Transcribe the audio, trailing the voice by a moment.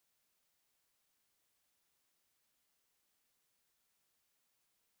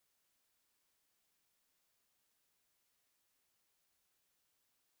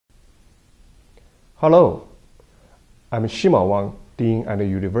Hello, I'm Xuemao Wang, Dean and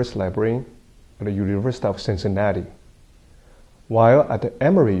University Librarian at the University of Cincinnati. While at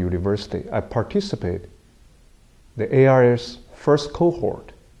Emory University, I participated in the ARS first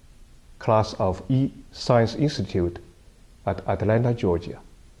cohort class of E-Science Institute at Atlanta, Georgia.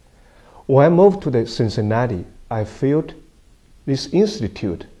 When I moved to the Cincinnati, I felt this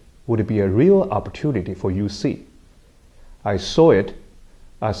institute would be a real opportunity for UC. I saw it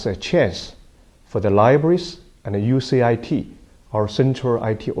as a chance for the libraries and the UCIT, our central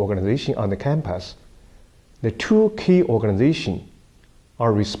IT organization on the campus. The two key organizations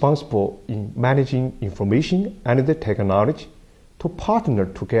are responsible in managing information and the technology to partner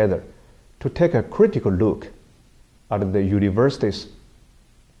together to take a critical look at the university's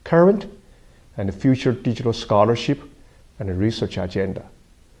current and future digital scholarship and research agenda.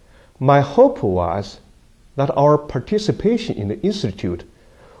 My hope was that our participation in the institute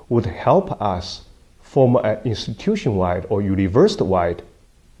would help us form an institution-wide or university-wide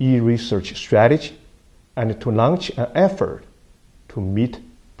e-research strategy and to launch an effort to meet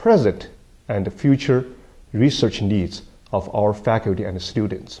present and future research needs of our faculty and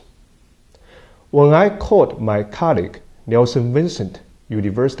students. When I called my colleague, Vincent,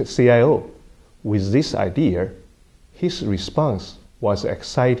 University CIO, with this idea, his response was an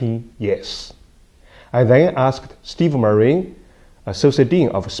exciting yes. I then asked Stephen Marine, Associate Dean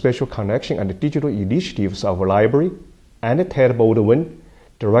of Special Connection and Digital Initiatives of Library, and Ted Baldwin,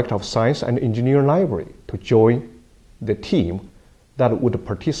 Director of Science and Engineering Library, to join the team that would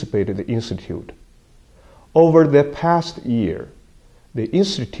participate in the Institute. Over the past year, the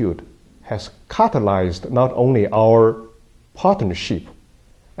Institute has catalyzed not only our partnership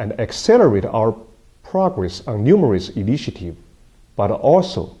and accelerated our progress on numerous initiatives, but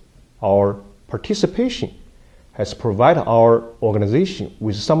also our participation has provided our organization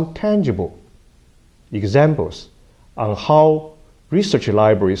with some tangible examples on how research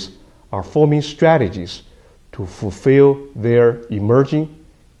libraries are forming strategies to fulfill their emerging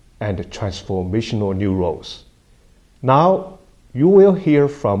and transformational new roles. Now you will hear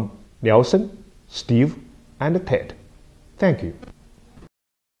from Nelson, Steve, and Ted. Thank you.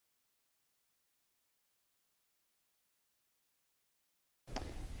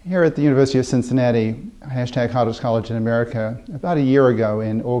 Here at the University of Cincinnati, #Hardest College in America, about a year ago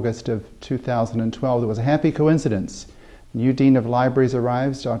in August of 2012, there was a happy coincidence. New Dean of Libraries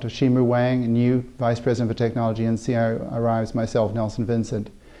arrives, Dr. Wang, and new Vice President for Technology and CIO arrives, myself, Nelson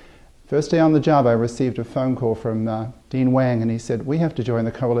Vincent. First day on the job, I received a phone call from Dean Wang, and he said, "We have to join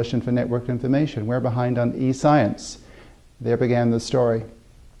the Coalition for Networked Information. We're behind on e-science." There began the story.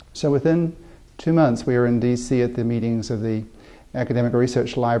 So within 2 months, we were in DC at the meetings of the academic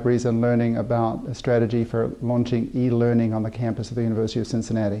research libraries and learning about a strategy for launching e-learning on the campus of the University of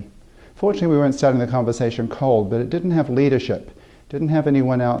Cincinnati. Fortunately, we weren't starting the conversation cold, but it didn't have leadership. Didn't have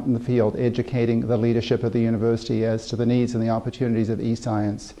anyone out in the field educating the leadership of the university as to the needs and the opportunities of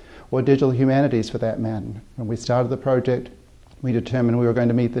e-science, or digital humanities for that matter. When we started the project, we determined we were going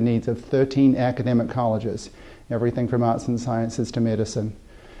to meet the needs of 13 academic colleges, everything from arts and sciences to medicine.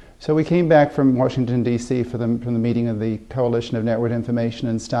 So we came back from Washington, D.C. from the meeting of the Coalition of Networked Information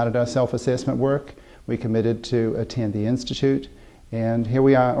and started our self-assessment work. We committed to attend the Institute, and here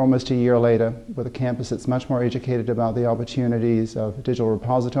we are almost a year later with a campus that's much more educated about the opportunities of digital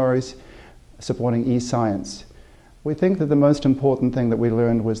repositories supporting e-science. We think that the most important thing that we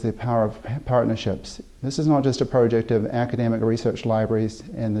learned was the power of partnerships. This is not just a project of academic research libraries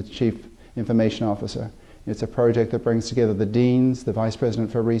and the Chief Information Officer. It's a project that brings together the deans, the vice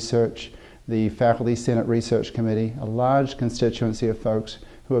president for research, the faculty senate research committee, a large constituency of folks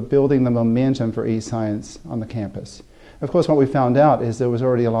who are building the momentum for e-science on the campus. Of course, what we found out is there was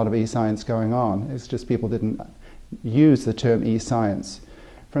already a lot of e-science going on. It's just people didn't use the term e-science.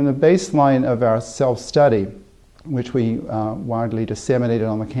 From the baseline of our self-study, which we widely disseminated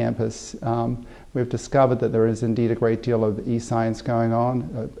on the campus, we've discovered that there is indeed a great deal of e-science going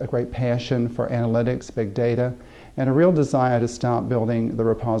on, a great passion for analytics, big data, and a real desire to start building the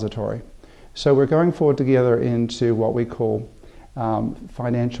repository. So we're going forward together into what we call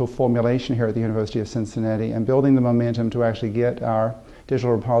financial formulation here at the University of Cincinnati and building the momentum to actually get our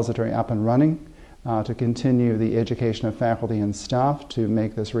digital repository up and running, to continue the education of faculty and staff to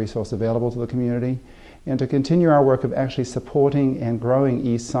make this resource available to the community, and to continue our work of actually supporting and growing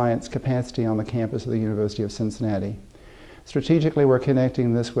e-science capacity on the campus of the University of Cincinnati. Strategically, we're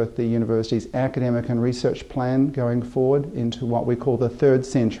connecting this with the university's academic and research plan going forward into what we call the third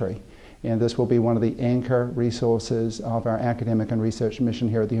century. And this will be one of the anchor resources of our academic and research mission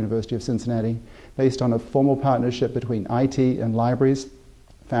here at the University of Cincinnati, based on a formal partnership between IT and libraries,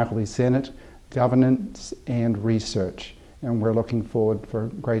 faculty senate, governance, and research. And we're looking forward for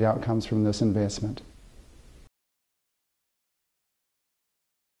great outcomes from this investment.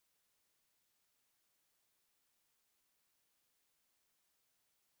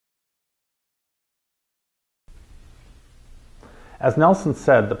 As Nelson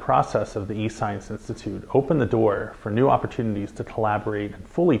said, the process of the eScience Institute opened the door for new opportunities to collaborate and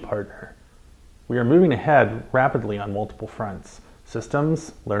fully partner. We are moving ahead rapidly on multiple fronts: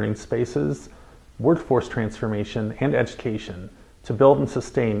 systems, learning spaces, workforce transformation, and education to build and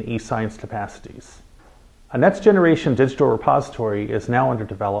sustain eScience capacities. A next-generation digital repository is now under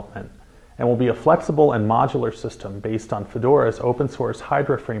development and will be a flexible and modular system based on Fedora's open-source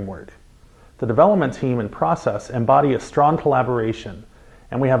Hydra framework. The development team and process embody a strong collaboration,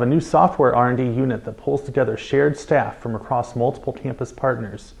 and we have a new software R&D unit that pulls together shared staff from across multiple campus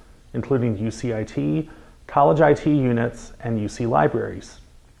partners, including UCIT, college IT units, and UC libraries.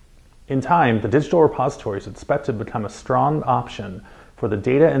 In time, the digital repository is expected to become a strong option for the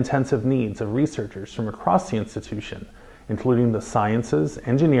data-intensive needs of researchers from across the institution, including the sciences,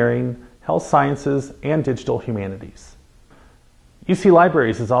 engineering, health sciences, and digital humanities. UC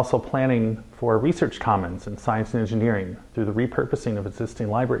Libraries is also planning for research commons in science and engineering through the repurposing of existing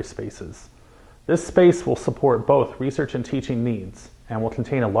library spaces. This space will support both research and teaching needs and will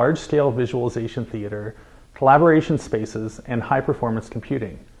contain a large-scale visualization theater, collaboration spaces, and high-performance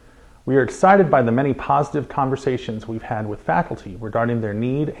computing. We are excited by the many positive conversations we've had with faculty regarding their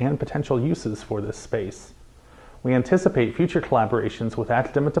need and potential uses for this space. We anticipate future collaborations with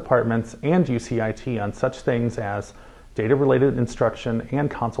academic departments and UCIT on such things as data-related instruction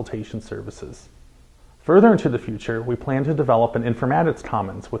and consultation services. Further into the future, we plan to develop an informatics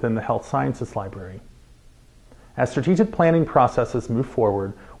commons within the Health Sciences Library. As strategic planning processes move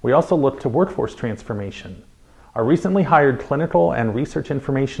forward, we also look to workforce transformation. Our recently hired clinical and research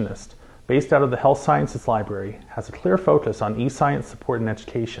informationist, based out of the Health Sciences Library, has a clear focus on eScience support and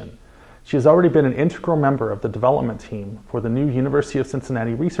education. She has already been an integral member of the development team for the new University of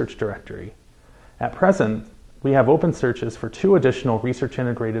Cincinnati Research Directory. At present, we have open searches for 2 additional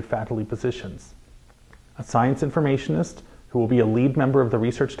research-integrated faculty positions: a science informationist, who will be a lead member of the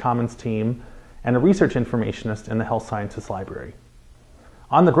Research Commons team, and a research informationist in the Health Sciences Library.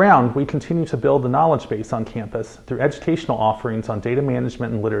 On the ground, we continue to build the knowledge base on campus through educational offerings on data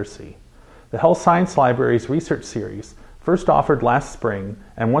management and literacy. The Health Science Library's research series, first offered last spring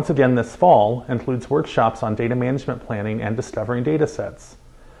and once again this fall, includes workshops on data management planning and discovering data sets.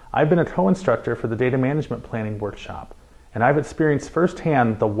 I've been a co-instructor for the data management planning workshop, and I've experienced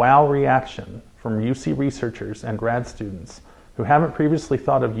firsthand the wow reaction from UC researchers and grad students who haven't previously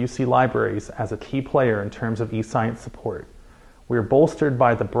thought of UC libraries as a key player in terms of eScience support. We are bolstered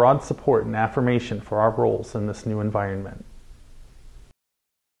by the broad support and affirmation for our roles in this new environment.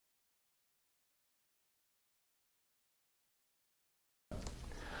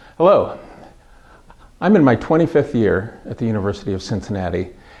 Hello. I'm in my 25th year at the University of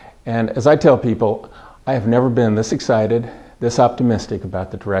Cincinnati, and as I tell people, I have never been this excited, this optimistic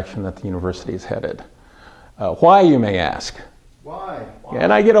about the direction that the university is headed. Why, you may ask? Why?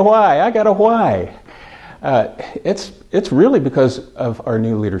 And I get a why. I got a why. It's really because of our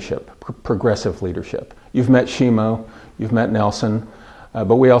new leadership, progressive leadership. You've met Xuemao, you've met Nelson,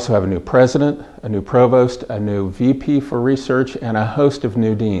 but we also have a new president, a new provost, a new VP for research, and a host of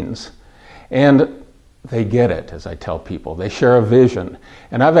new deans. And they get it, as I tell people. They share a vision.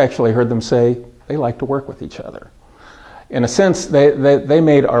 And I've actually heard them say they like to work with each other. In a sense, they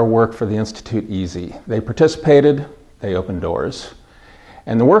made our work for the Institute easy. They participated, they opened doors.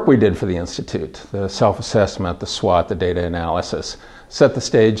 And the work we did for the Institute, the self-assessment, the SWOT, the data analysis, set the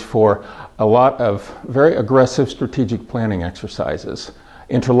stage for a lot of very aggressive strategic planning exercises,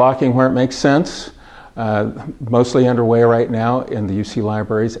 interlocking where it makes sense, mostly underway right now in the UC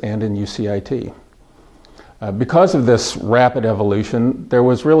libraries and in UCIT. Because of this rapid evolution, there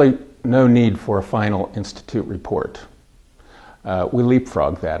was really no need for a final Institute report. We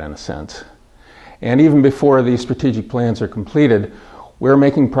leapfrogged that in a sense. And even before these strategic plans are completed, we're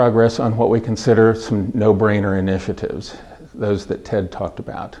making progress on what we consider some no-brainer initiatives, those that Ted talked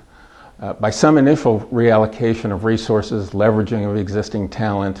about. By some initial reallocation of resources, leveraging of existing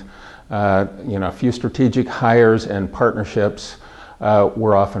talent, a few strategic hires and partnerships,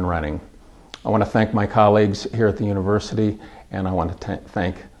 we're off and running. I want to thank my colleagues here at the university, and I want to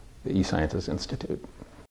thank the eSciences Institute.